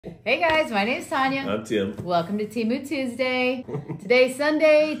Hey guys, my name's Tanya. I'm Tim. Welcome to Temu Tuesday. Today's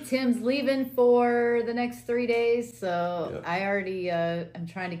Sunday. Tim's leaving for the next 3 days, so yep. I already, I'm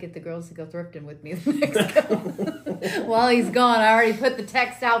trying to get the girls to go thrifting with me the next while he's gone. I already put the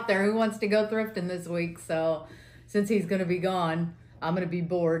text out there, who wants to go thrifting this week, so since he's going to be gone, I'm going to be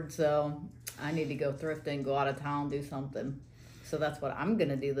bored, so I need to go thrifting, go out of town, do something. So that's what I'm going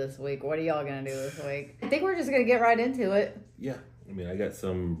to do this week. What are y'all going to do this week? I think we're just going to get right into it. Yeah. I mean, I got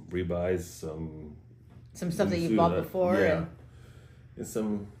some rebuys, some stuff that you bought before. Yeah. And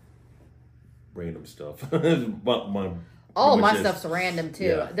some random stuff. All my stuff's random too.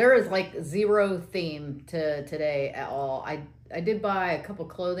 Yeah. There is like zero theme to today at all. I did buy a couple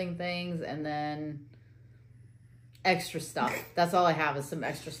clothing things and then extra stuff. That's all I have is some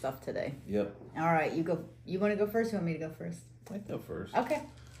extra stuff today. Yep. All right, you go. You want to go first or you want me to go first? I go first. Okay.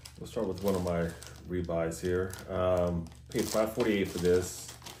 We'll start with one of my rebuys here. Paid $5.48 for this.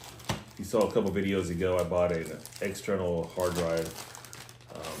 You saw a couple videos ago, I bought an external hard drive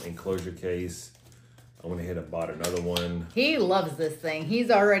enclosure case. I went ahead and bought another one. He loves this thing. He's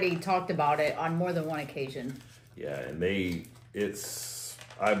already talked about it on more than one occasion. Yeah, and I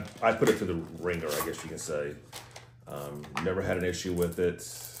put it to the ringer, I guess you can say. Never had an issue with it.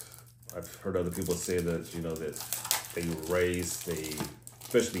 I've heard other people say that, you know, that they raise,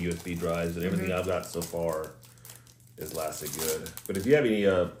 especially USB drives and everything I've got so far is lasted good. But if you have any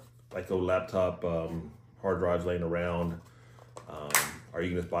like old laptop hard drives laying around, or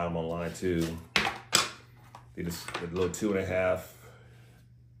you can just buy them online too. They just the little 2.5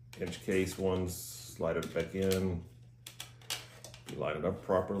 inch case ones, slide it back in. You line it up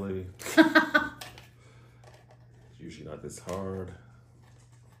properly. It's usually not this hard.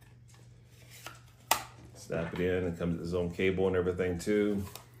 Snap it in. It comes with its own cable and everything too.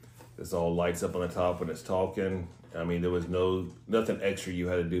 This all lights up on the top when it's talking. I mean, there was nothing extra you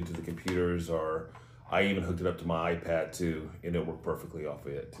had to do to the computers, or I even hooked it up to my iPad too, and it worked perfectly off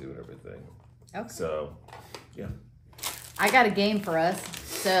of it too and everything. Okay. So, yeah. I got a game for us.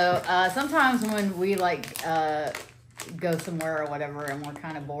 So sometimes when we like go somewhere or whatever and we're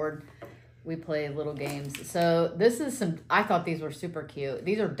kind of bored, we play little games. So this is I thought these were super cute.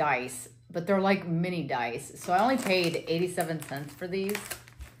 These are dice, but they're like mini dice. So I only paid 87 cents for these.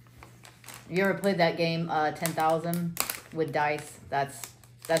 You ever played that game, 10,000 with dice? That's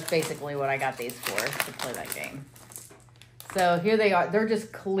basically what I got these for, to play that game. So here they are. They're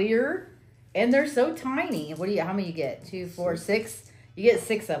just clear, and they're so tiny. How many you get? 2, 4, 6? You get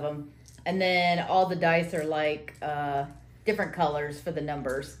 6 of them. And then all the dice are like different colors for the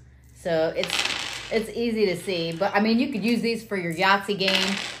numbers. So it's easy to see. But, I mean, you could use these for your Yahtzee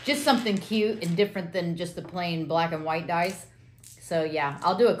game. Just something cute and different than just the plain black and white dice. So, yeah,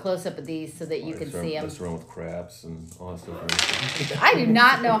 I'll do a close-up of these so that you can see them. Mess around with craps and all that stuff. I do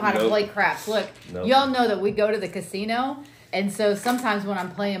not know how to play craps. Look, y'all know that we go to the casino. And so sometimes when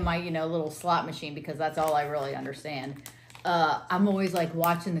I'm playing my, little slot machine, because that's all I really understand, I'm always like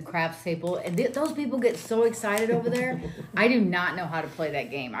watching the craps table, and those people get so excited over there. I do not know how to play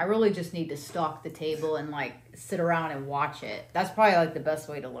that game. I really just need to stalk the table and like sit around and watch it. That's probably like the best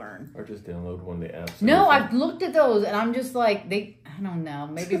way to learn. Or just download one of the apps. No, I've looked at those and I'm just like, I don't know.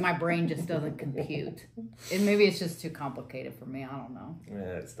 Maybe my brain just doesn't compute. And maybe it's just too complicated for me. I don't know.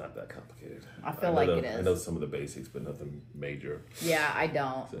 Yeah, it's not that complicated. I feel like it is. I know some of the basics, but nothing major. Yeah, I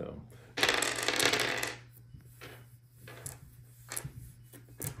don't. So.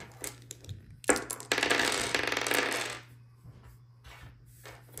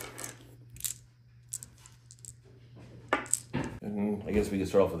 I guess we can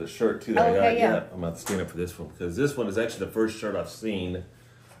start off with a shirt too. Okay, yeah. I'm about to stand up for this one because this one is actually the first shirt I've seen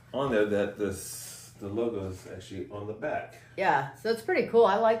on there that the logo is actually on the back. Yeah, so it's pretty cool.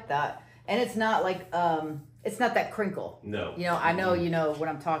 I like that, and it's not like it's not that crinkle. No. I know you know what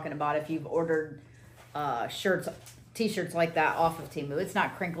I'm talking about. If you've ordered t-shirts like that off of Temu, it's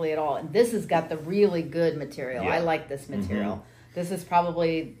not crinkly at all. And this has got the really good material. Yeah. I like this material. This is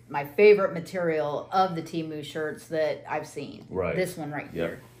probably my favorite material of the Temu shirts that I've seen. Right. This one right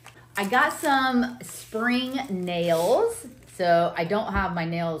here. I got some spring nails. So I don't have my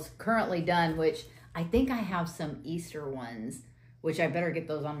nails currently done, which I think I have some Easter ones, which I better get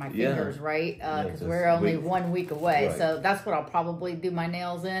those on my fingers, right? Because we're only 1 week away. Right. So that's what I'll probably do my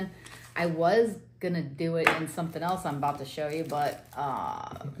nails in. I was going to do it in something else I'm about to show you, but...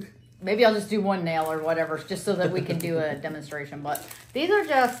 maybe I'll just do one nail or whatever, just so that we can do a demonstration. But these are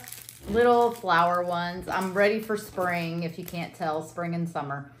just little flower ones. I'm ready for spring, if you can't tell, spring and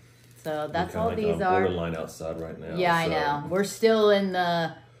summer. So that's all these are. Borderline outside right now. Yeah, I know. We're still in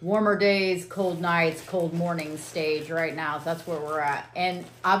the warmer days, cold nights, cold mornings stage right now. So that's where we're at. And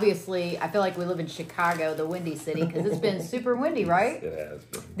obviously, I feel like we live in Chicago, the windy city, because it's been super windy, right? It has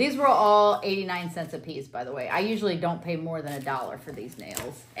been. These were all 89 cents a piece, by the way. I usually don't pay more than $1 for these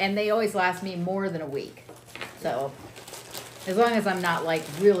nails. And they always last me more than a week. So as long as I'm not like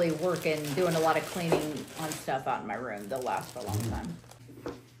really working, doing a lot of cleaning on stuff out in my room, they'll last for a long time.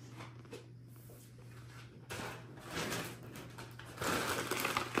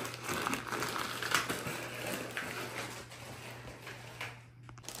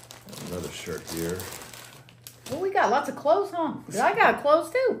 Another shirt here. Well, we got lots of clothes, huh? I got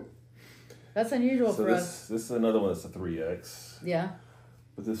clothes too. That's unusual So for us. this is another one that's a 3X. Yeah.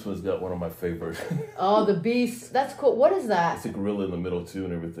 But this one's got one of my favorites. Oh, the beast. That's cool. What is that? It's a gorilla in the middle too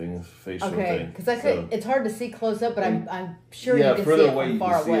and everything. It's a facial Okay, thing. because it's hard to see close up, but I'm sure yeah, you can see further it away from you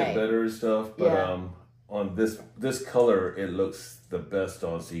far can see away. it better and stuff. But on this color, it looks the best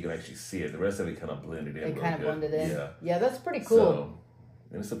on, so you can actually see it. The rest of it kind of blended in. It kind of blended in. Yeah. Yeah, that's pretty cool. So,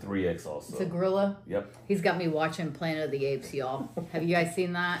 and it's a 3X also. It's a gorilla. Yep. He's got me watching Planet of the Apes, y'all. Have you guys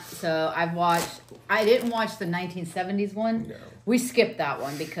seen that? So I didn't watch the 1970s one. No. We skipped that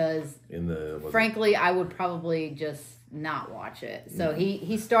one because, frankly, I would probably just not watch it. So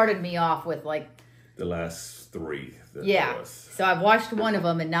he started me off with like the last three. Yeah. So I've watched one of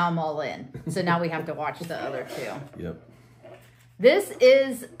them and now I'm all in. So now we have to watch the other two. Yep. This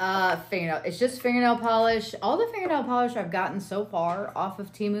is fingernail. It's just fingernail polish. All the fingernail polish I've gotten so far off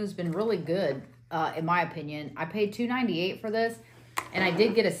of Temu has been really good, in my opinion. I paid $2.98 for this, and I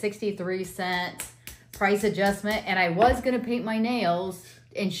did get a 63-cent price adjustment. And I was gonna paint my nails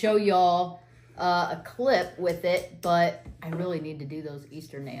and show y'all a clip with it, but I really need to do those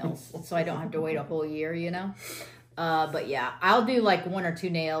Easter nails, so I don't have to wait a whole year, you know. But yeah, I'll do like 1 or 2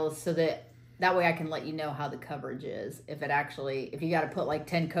 nails so that way I can let you know how the coverage is. If you got to put like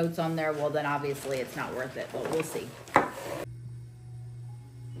 10 coats on there, well then obviously it's not worth it, but we'll see.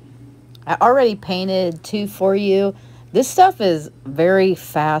 I already painted 2 for you. This stuff is very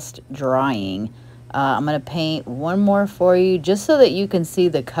fast drying. I'm going to paint 1 more for you just so that you can see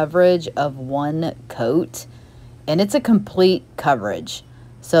the coverage of 1 coat. And it's a complete coverage.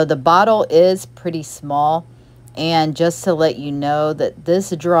 So the bottle is pretty small. And just to let you know that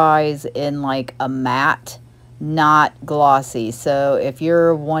this dries in like a matte, not glossy. So if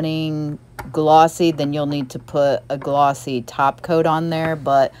you're wanting glossy, then you'll need to put a glossy top coat on there.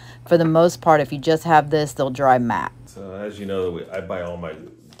 But for the most part, if you just have this, they'll dry matte. So as you know, I buy all my,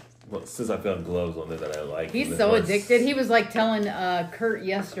 since I found gloves on there that I like. He's so addicted. He was like telling Kurt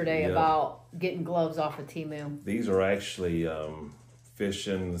yesterday about getting gloves off of Temu. These are actually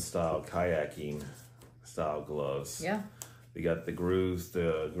fishing style, kayaking style gloves. Yeah. They got the grooves,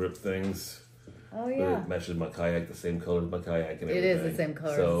 the grip things. Oh yeah. It matches my kayak, the same color as my kayak and everything. It is the same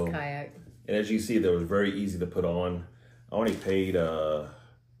color as the kayak. And as you see, they were very easy to put on. I only paid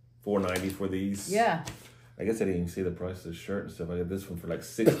 $4.90 for these. Yeah. I guess I didn't even see the price of the shirt and stuff. I got this one for like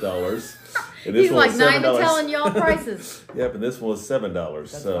 $6. And this He's like not even telling y'all prices. Yep, and this one was $7.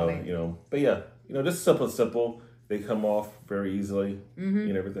 That's so funny. you know, but yeah, you know, just simple. They come off very easily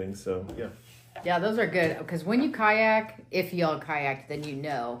and everything. So yeah. Yeah, those are good because when you kayak, if y'all kayak, then you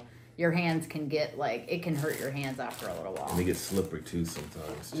know your hands can get like it can hurt your hands after a little while. And they get slippery too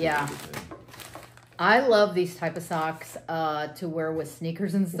sometimes. Yeah. I love these type of socks to wear with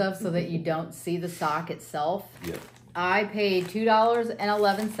sneakers and stuff so that you don't see the sock itself. Yeah. I paid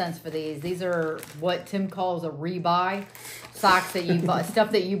 $2.11 for these. These are what Tim calls a rebuy socks that you buy,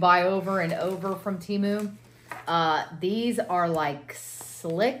 stuff that you buy over and over from Temu. These are like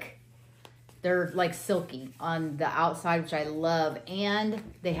slick. They're like silky on the outside, which I love. And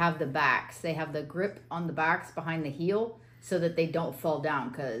they have the backs. They have the grip on the backs behind the heel so that they don't fall down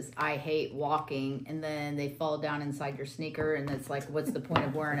because I hate walking and then they fall down inside your sneaker and it's like, what's the point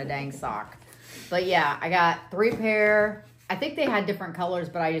of wearing a dang sock? But yeah, I got 3 pair. I think they had different colors,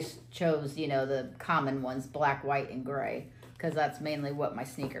 but I just chose, you know, the common ones, black, white, and gray, because that's mainly what my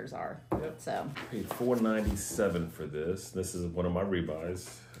sneakers are. Yep. So I paid $4.97 for this. This is one of my rebuys,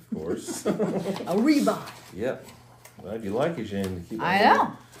 of course. A rebuy. Yep. Well, if you like it, you keep it. I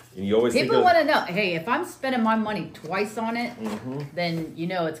know. And you always people want to know, hey, if I'm spending my money twice on it, then you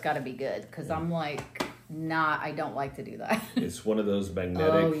know it's got to be good. Because I'm like, I don't like to do that. It's one of those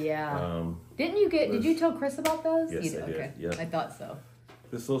magnetic. Oh, yeah. Did you tell Chris about those? Yes, I did. Okay. Yep. I thought so.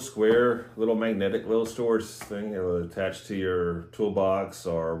 This little square, little magnetic little storage thing attached to your toolbox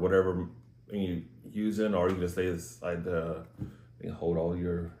or whatever you're using, or you can just stay inside you can hold all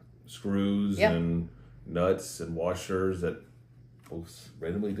your screws and nuts and washers that will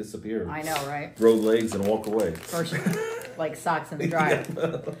randomly disappear. I know, right? Throw legs and walk away. For sure. like socks in the dryer.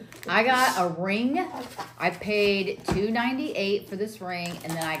 I got a ring. I paid $2.98 for this ring,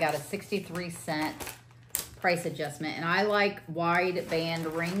 and then I got a 63-cent price adjustment. And I like wide band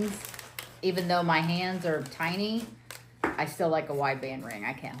rings, even though my hands are tiny. I still like a wide band ring.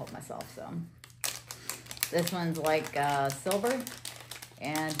 I can't help myself. So this one's like silver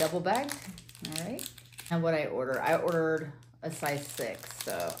and double bagged. All right. And what I ordered a size 6.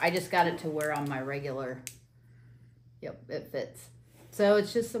 So I just got it to wear on my regular. Yep, it fits. So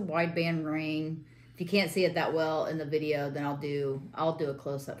it's just a wide band ring. If you can't see it that well in the video, then I'll do a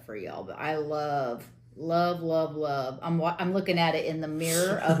close up for y'all. But I love. I'm looking at it in the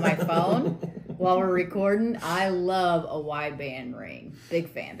mirror of my phone while we're recording. I love a wide band ring. Big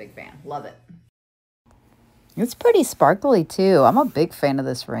fan. Love it. It's pretty sparkly too. I'm a big fan of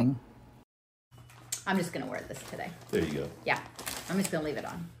this ring. I'm just gonna wear this today. There you go. Yeah, I'm just gonna leave it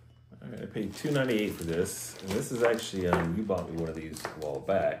on. All right, I paid $2.98 for this, and this is actually you bought me one of these a while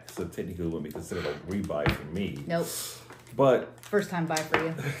back, so technically it wouldn't be considered a rebuy for me. Nope. But first time buy for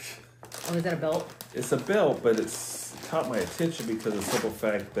you. Oh, is that a belt? It's a belt, but it's caught my attention because of the simple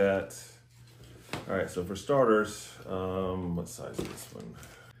fact that. All right, so for starters, what size is this one?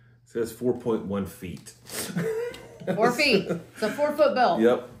 It says 4.1 feet. 4 feet. It's a 4-foot belt.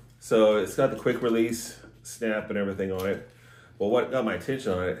 Yep. So it's got the quick release snap and everything on it. Well, what got my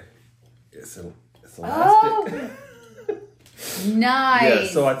attention on it? It's elastic. Oh, nice. Yeah.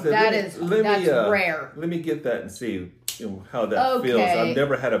 So I said, that's rare. Let me get that and see how that feels. I've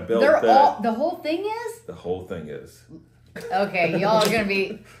never had a belt the whole thing is. The whole thing is. Okay, y'all are gonna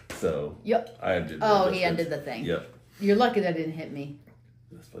be. So. Yep. I undid. He undid the thing. Yep. You're lucky that didn't hit me.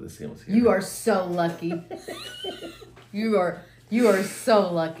 That's why this thing was here. You are so lucky. You are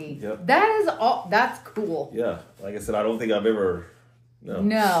so lucky. Yep. That's cool. Yeah. Like I said, I don't think I've ever.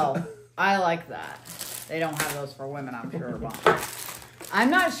 No, I like that. They don't have those for women, I'm sure. I'm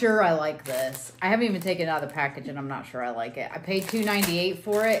not sure I like this. I haven't even taken it out of the package, and I'm not sure I like it. I paid $2.98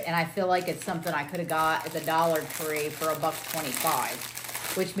 for it, and I feel like it's something I could have got at the Dollar Tree for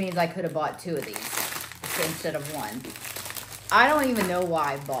 $1.25, which means I could have bought 2 of these instead of 1. I don't even know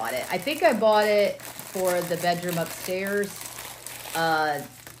why I bought it. I think I bought it for the bedroom upstairs as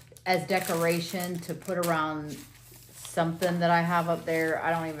decoration to put around something that I have up there.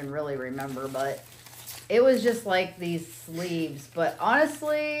 I don't even really remember, but it was just like these sleeves. But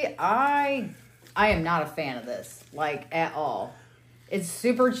honestly, I am not a fan of this, like, at all. It's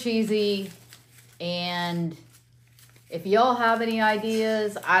super cheesy, and if y'all have any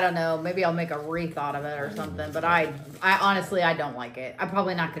ideas, I don't know, maybe I'll make a wreath out of it or something, but I honestly, I don't like it. I'm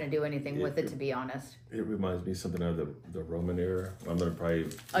probably not going to do anything with it, to be honest. It reminds me of something out of the Roman era. I'm going to probably...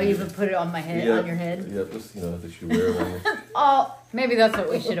 Oh, you even put it on my head, on your head? Yeah, just, that you wear around. Oh, maybe that's what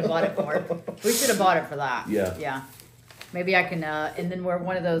we should have bought it for. We should have bought it for that. Yeah. Yeah. Maybe I can, and then wear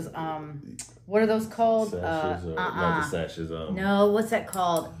one of those, what are those called? Sashes, not the sashes. No, what's that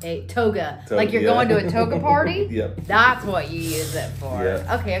called? A toga. Like you're going to a toga party? Yep. That's what you use it for.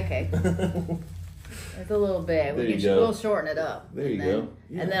 Yeah. Okay. It's a little bit. We'll shorten it up. There you go.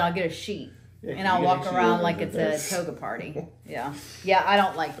 Yeah. And then I'll get a sheet. Yeah, and I'll walk around like it's a toga party. Yeah. Yeah, I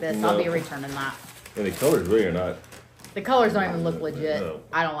don't like this. No. I'll be returning that. And the colors really are not. The colors don't even look legit. No.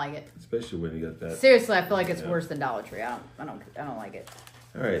 I don't like it. Especially when you got that. Seriously, I feel like it's worse than Dollar Tree. I don't like it.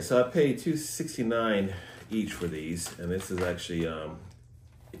 All right, so I paid $2.69 each for these, and this is actually,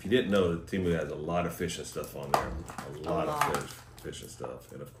 if you didn't know, Temu has a lot of fishing stuff on there, a lot of fishing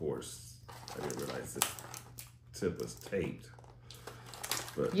stuff, and of course, I didn't realize this tip was taped.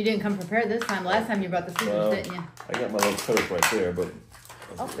 But you didn't come prepared this time. Last time you brought the scissors, didn't you? I got my little clip right there, but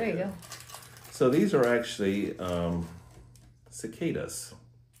there you go. So these are actually cicadas.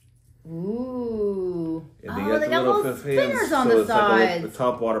 Ooh. And they got little spinners on the sides. Like a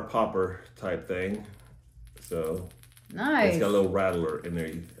top water popper type thing. So nice. It's got a little rattler in there. I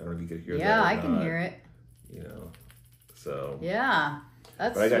don't know if you can hear that. Yeah, I can hear it. So. Yeah,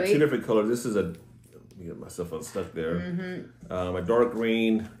 that's But I got sweet. 2 different colors. This is let me get myself unstuck there. A dark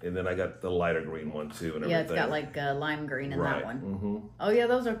green, and then I got the lighter green one too, and everything. Yeah, it's got like lime green in that one. Mm-hmm. Oh yeah,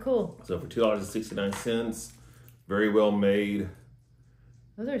 those are cool. So for $2.69, very well made.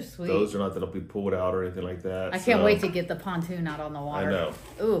 Those are sweet. Those are not that'll be pulled out or anything like that. I can't wait to get the pontoon out on the water. I know.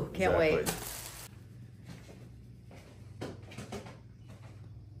 Ooh, can't wait.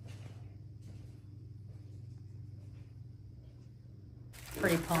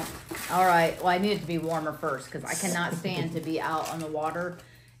 Pretty pumped. All right. Well, I need it to be warmer first because I cannot stand to be out on the water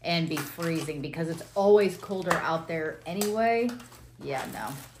and be freezing because it's always colder out there anyway. Yeah, no.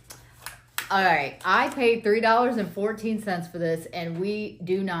 All right, I paid $3.14 for this, and we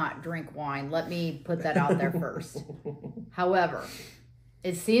do not drink wine. Let me put that out there first. However,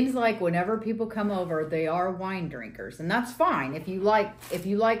 it seems like whenever people come over, they are wine drinkers, and that's fine if you like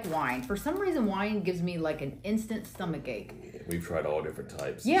wine. For some reason, wine gives me like an instant stomach ache. We've tried all different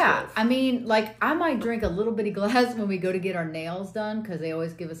types. Yeah, I mean, like I might drink a little bitty glass when we go to get our nails done because they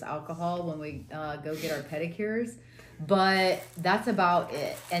always give us alcohol when we go get our pedicures. But that's about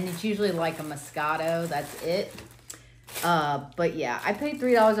it, and it's usually like a Moscato. That's it. But yeah, I paid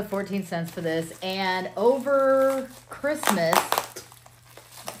 $3.14 for this, and over Christmas.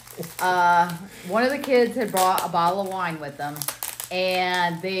 One of the kids had brought a bottle of wine with them,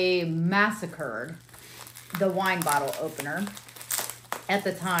 and they massacred the wine bottle opener at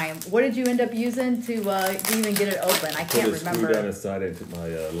the time. What did you end up using to even get it open? I can't remember. Screw down inside and took my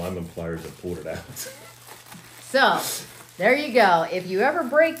lineman pliers and pulled it out. So, there you go. If you ever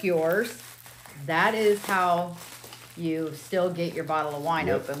break yours, that is how you still get your bottle of wine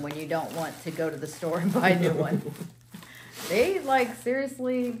open when you don't want to go to the store and buy a new one. They, like,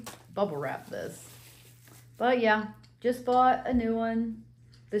 seriously bubble wrap this. But, yeah, just bought a new one.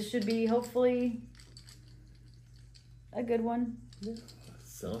 This should be, hopefully, a good one. Yeah.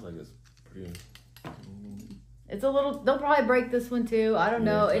 Sounds like it's pretty... It's a little... They'll probably break this one, too. I don't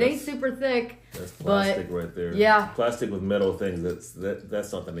know. It ain't super thick. That's plastic right there. Yeah. Plastic with metal things,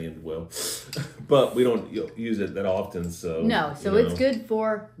 that's not the name well. But we don't use it that often, so... No, so it's good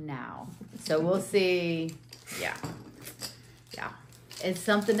for now. So we'll see. Yeah. Yeah. It's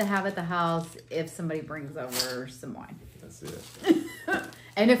something to have at the house if somebody brings over some wine. That's it.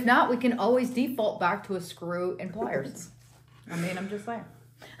 And if not, we can always default back to a screw and pliers. I mean, I'm just saying.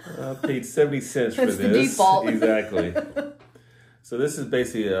 I paid 70 cents for this. That's the default. Exactly. So this is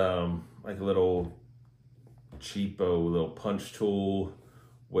basically like a little cheapo little punch tool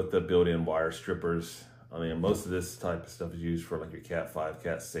with the built-in wire strippers. I mean, most of this type of stuff is used for like your Cat 5,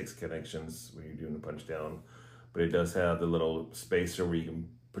 Cat 6 connections when you're doing the punch down. But it does have the little spacer where you can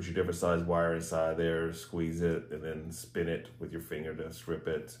put your different size wire inside there, squeeze it, and then spin it with your finger to strip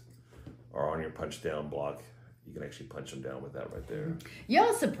it. Or on your punch down block, you can actually punch them down with that right there.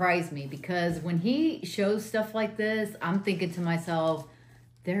 Y'all surprise me because when he shows stuff like this, I'm thinking to myself,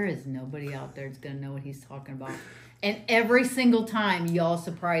 there is nobody out there that's going to know what he's talking about. And every single time y'all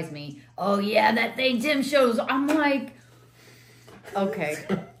surprise me, oh yeah, that thing Tim shows. I'm like, okay.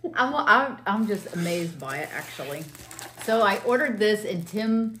 I'm just amazed by it, actually. So I ordered this, and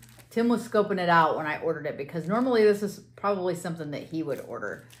Tim was scoping it out when I ordered it because normally this is probably something that he would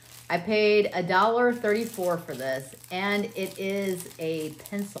order. I paid $1.34 for this, and it is a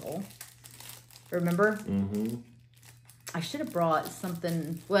pencil. Remember? Mm-hmm. I should have brought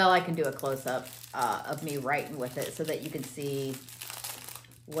something. Well, I can do a close-up of me writing with it so that you can see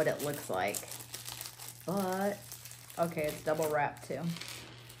what it looks like. But, okay, it's double wrapped too.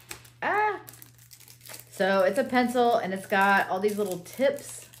 So it's a pencil, and it's got all these little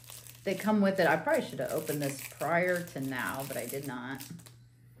tips that come with it. I probably should have opened this prior to now, but I did not.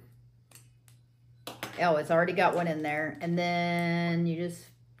 Oh, it's already got one in there. And then you just,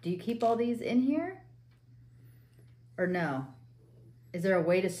 do you keep all these in here? Or no? Is there a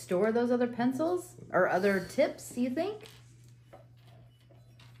way to store those other pencils or other tips, you think?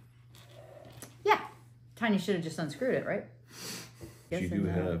 Yeah. Tiny should have just unscrewed it, right? Yes, you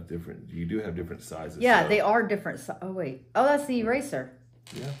do have different sizes. Yeah, so. They are different. Oh, wait. Oh, that's the eraser.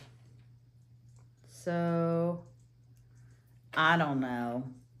 Yeah. So, I don't know.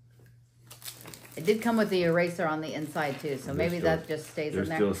 It did come with the eraser on the inside too, so maybe that just stays in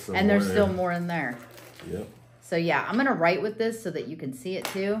there. And there's still more in there. Yep. So yeah, I'm gonna write with this so that you can see it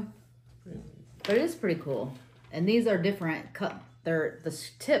too. But it is pretty cool. And these are different the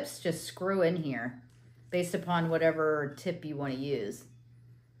tips just screw in here based upon whatever tip you want to use.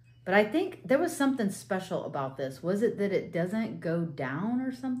 But I think there was something special about this. Was it that it doesn't go down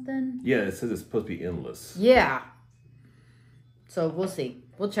or something? Yeah, it says it's supposed to be endless. Yeah. So we'll see.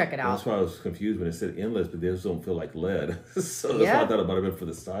 We'll check it out. That's why I was confused when it said endless, but those don't feel like lead. So that's why I thought it might have been for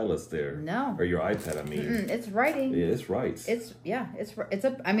the stylus there. No. Or your iPad, I mean. It's writing. Yeah, it's writes. It's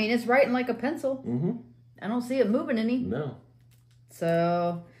writing like a pencil. Mm-hmm. I don't see it moving any. No.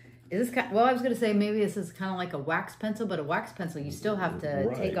 So, is this well, I was going to say maybe this is kind of like a wax pencil, but a wax pencil, you still have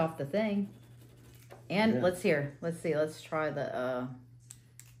to take off the thing. And let's see. Let's try the,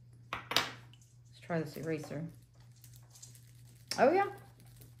 this eraser. Oh, yeah.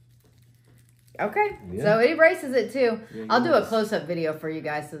 Okay, so it erases it too. Yeah, I'll do a close-up video for you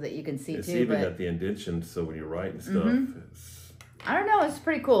guys so that you can see it's too. It's even got the indentation, so when you write and stuff, I don't know. It's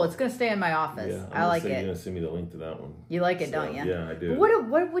pretty cool. It's gonna stay in my office. Yeah, I like it. You're gonna send me the link to that one. You like it, don't you? Yeah, I do. But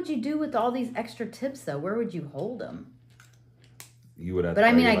what would you do with all these extra tips though? Where would you hold them? you would have But to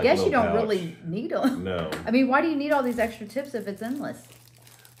I mean, buy, I like, guess a you little don't pouch. really need them. No. I mean, why do you need all these extra tips if it's endless?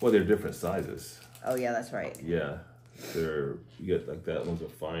 Well, they're different sizes. Oh, yeah, that's right. Yeah. You get like that one's a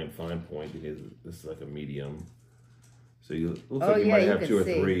fine point. This is like a medium. So you looks like you might have two or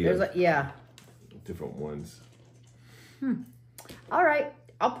three different ones. All right.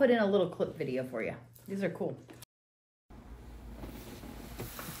 I'll put in a little clip video for you. These are cool.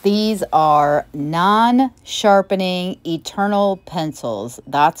 These are non-sharpening eternal pencils.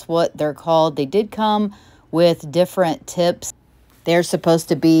 That's what they're called. They did come with different tips. They're supposed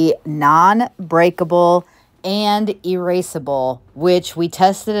to be non-breakable and erasable, which we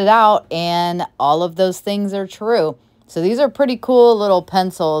tested it out, and all of those things are true. So these are pretty cool little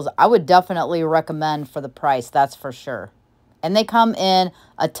pencils. I would definitely recommend for the price, that's for sure. And they come in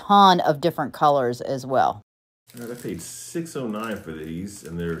a ton of different colors as well. All right, I paid $6.09 for these,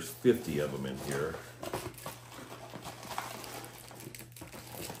 and there's 50 of them in here.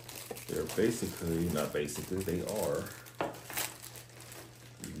 They're they are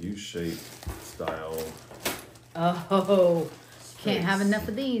U-shaped style. Oh, can't have enough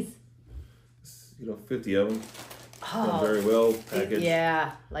of these. 50 of them. Oh, very well packaged.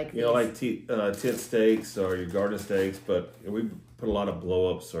 Yeah, like like tent stakes or your garden stakes, but we put a lot of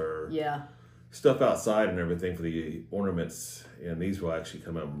blow-ups or stuff outside and everything for the ornaments, and these will actually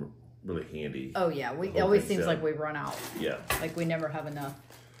come out really handy. Oh yeah, it always seems like we run out. Yeah. Like we never have enough.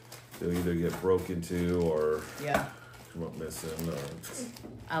 They'll either get broke into or come up missing.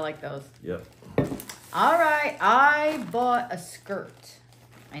 I like those. Yep. All right, I bought a skirt.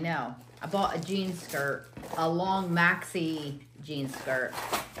 I know. I bought a jean skirt, a long maxi jean skirt.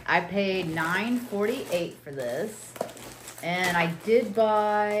 I paid $9.48 for this. And I did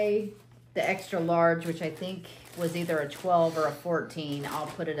buy the extra large, which I think was either a 12 or a 14. I'll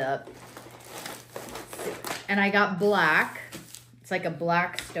put it up. And I got black. It's like a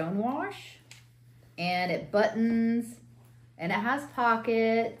black stonewash. And it buttons, and it has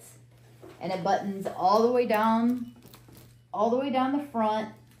pockets, and it buttons all the way down the front.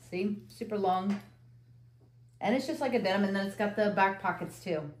 See, super long. And it's just like a denim, and then it's got the back pockets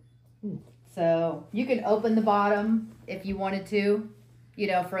too. So you can open the bottom if you wanted to,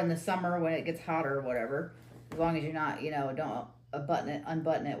 for in the summer when it gets hotter or whatever. As long as you're not, don't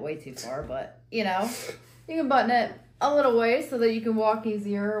unbutton it way too far. But, you can button it a little way so that you can walk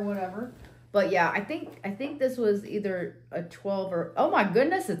easier or whatever. But yeah, I think this was either a 12 or, oh my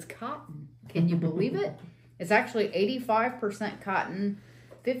goodness, it's cotton. Can you believe it? It's actually 85% cotton,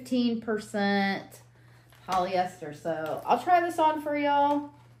 15% polyester. So I'll try this on for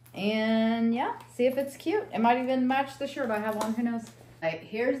y'all and see if it's cute. It might even match the shirt I have on, who knows. All right,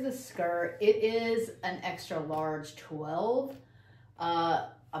 here's the skirt. It is an extra large 12. I'm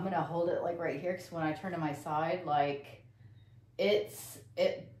gonna hold it like right here because when I turn to my side, like it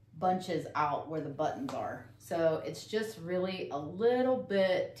bunches out where the buttons are. So it's just really a little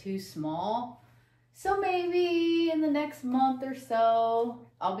bit too small. So maybe in the next month or so,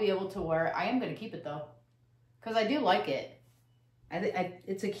 I'll be able to wear it. I am going to keep it though, because I do like it.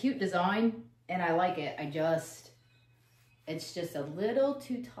 It's a cute design and I like it. It's just a little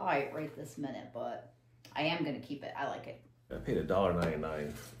too tight right this minute, but I am going to keep it. I like it. I paid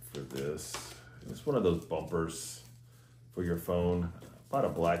 $1.99 for this. It's one of those bumpers for your phone. I bought a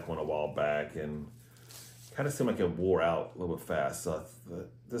black one a while back and kind of seemed like it wore out a little bit fast. So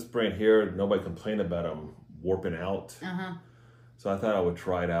this brand here, nobody complained about them warping out. So I thought I would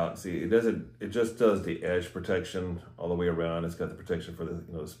try it out and see. It just does the edge protection all the way around. It's got the protection for the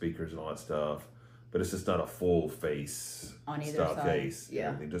the speakers and all that stuff. But it's just not a full face on either style side. Case.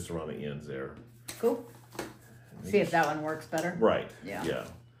 Yeah. Just around the ends there. Cool. See if that one works better. Right. Yeah. Yeah.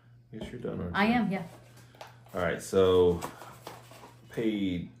 Yes, you're done, aren't you? I am, yeah. All right, so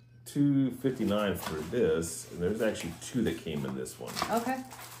paid $2.59 for this, and there's actually two that came in this one. Okay.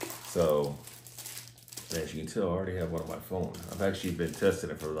 So, as you can tell, I already have one on my phone. I've actually been testing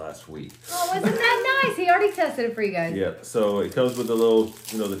it for the last week. Oh, isn't that nice? He already tested it for you guys. Yep. So it comes with the little,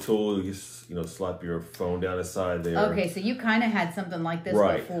 the tool. You just, slap your phone down the side there. Okay, so you kind of had something like this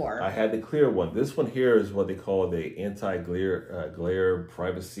before. I had the clear one. This one here is what they call the anti-glare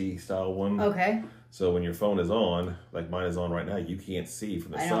privacy style one. Okay. So when your phone is on, like mine is on right now, you can't see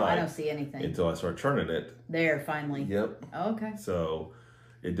from the side. I don't see anything until I start turning it. There, finally. Yep. Okay. So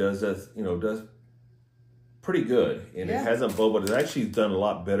it does pretty good, and it hasn't bubbled. It's actually done a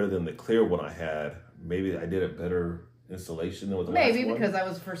lot better than the clear one I had. Maybe I did a better installation than with the last one. Maybe because that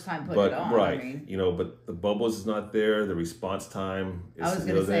was the first time putting it on. Right, I mean. but the bubbles is not there. The response time is I was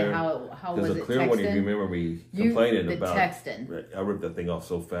going to say, there. how was it the clear texting? one, if you remember me complaining about texting. I ripped that thing off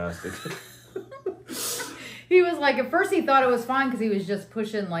so fast. He was like, at first he thought it was fine because he was just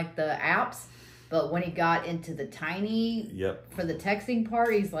pushing like the apps. But when he got into the tiny for the texting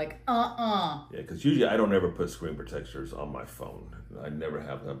part, he's like, Yeah, because usually I don't ever put screen protectors on my phone. I never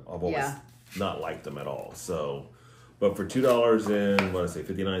have them. I've always not liked them at all. So, but for $2 and what I say,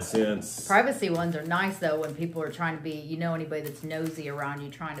 59 cents. Privacy ones are nice though when people are trying to be, anybody that's nosy around you,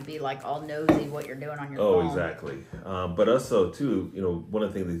 trying to be like all nosy what you're doing on your phone. Oh, exactly. But also too, one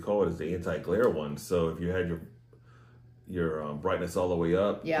of the things they call it is the anti-glare one. So if you had your brightness all the way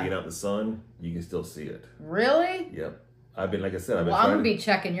up, being out in the sun, you can still see it. Really? Yep. I've been I'm going to be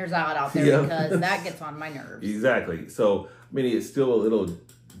checking yours out there because that gets on my nerves. Exactly. So, I mean, it's still a little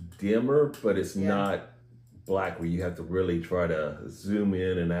dimmer, but it's not black where you have to really try to zoom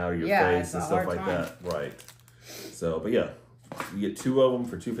in and out of your face and stuff like that. Right. So, but yeah, you get 2 of them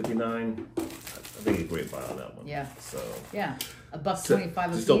for $2.59. I think a great buy on that one. Yeah. So. Yeah. $1.25 a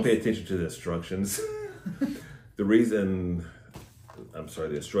piece. Just don't pay attention to the instructions. The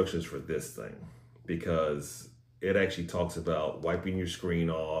instructions for this thing, because it actually talks about wiping your screen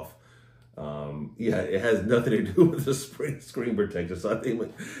off. It has nothing to do with the screen protector. So I think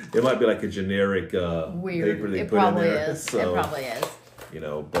it might be like a generic weird paper they it put probably in there. Is. So, it probably is.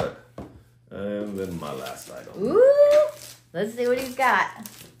 And then my last item. Ooh, let's see what he's got.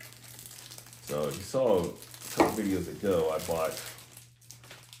 So if you saw a couple videos ago, I bought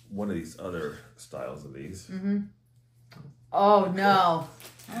one of these other styles of these. Mm-hmm. Oh no!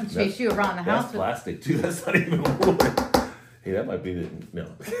 I'm gonna chase you around the house. That's plastic too. That's not even wood. Hey, that might be no.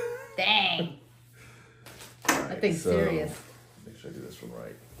 Dang! Right, that thing's serious. Make sure I do this one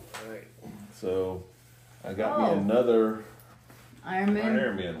right. All right. So I got me another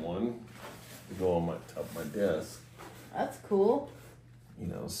Ironman one to go on top of my desk. That's cool.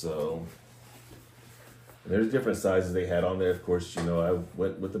 So there's different sizes they had on there. Of course, I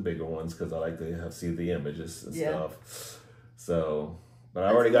went with the bigger ones because I like to see the images and stuff. So, but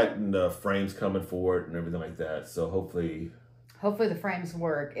I already got the frames coming for it and everything like that. So hopefully the frames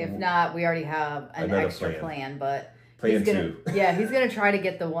work. If not, we already have an extra plan. But plan two. He's gonna try to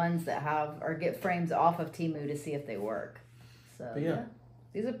get the ones that have or get frames off of Temu to see if they work. So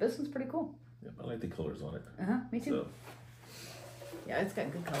this one's pretty cool. Yep, I like the colors on it. Me too. So, yeah, it's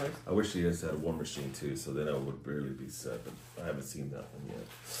got good colors. I wish he just had one machine too, so then I would barely be set. But I haven't seen that one yet.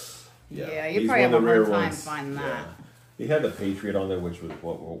 Yeah, you probably have a hard time finding that. He had the Patriot on there, which was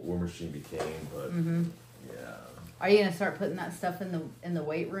what War Machine became, but Are you gonna start putting that stuff in the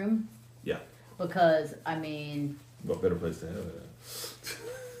weight room? Yeah. Because I mean, what better place to have it at?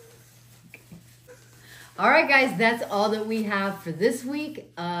 All right, guys, that's all that we have for this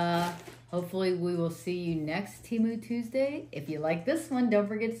week. Hopefully, we will see you next Temu Tuesday. If you like this one, don't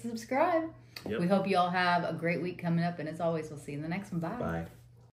forget to subscribe. Yep. We hope you all have a great week coming up, and as always, we'll see you in the next one. Bye. Bye.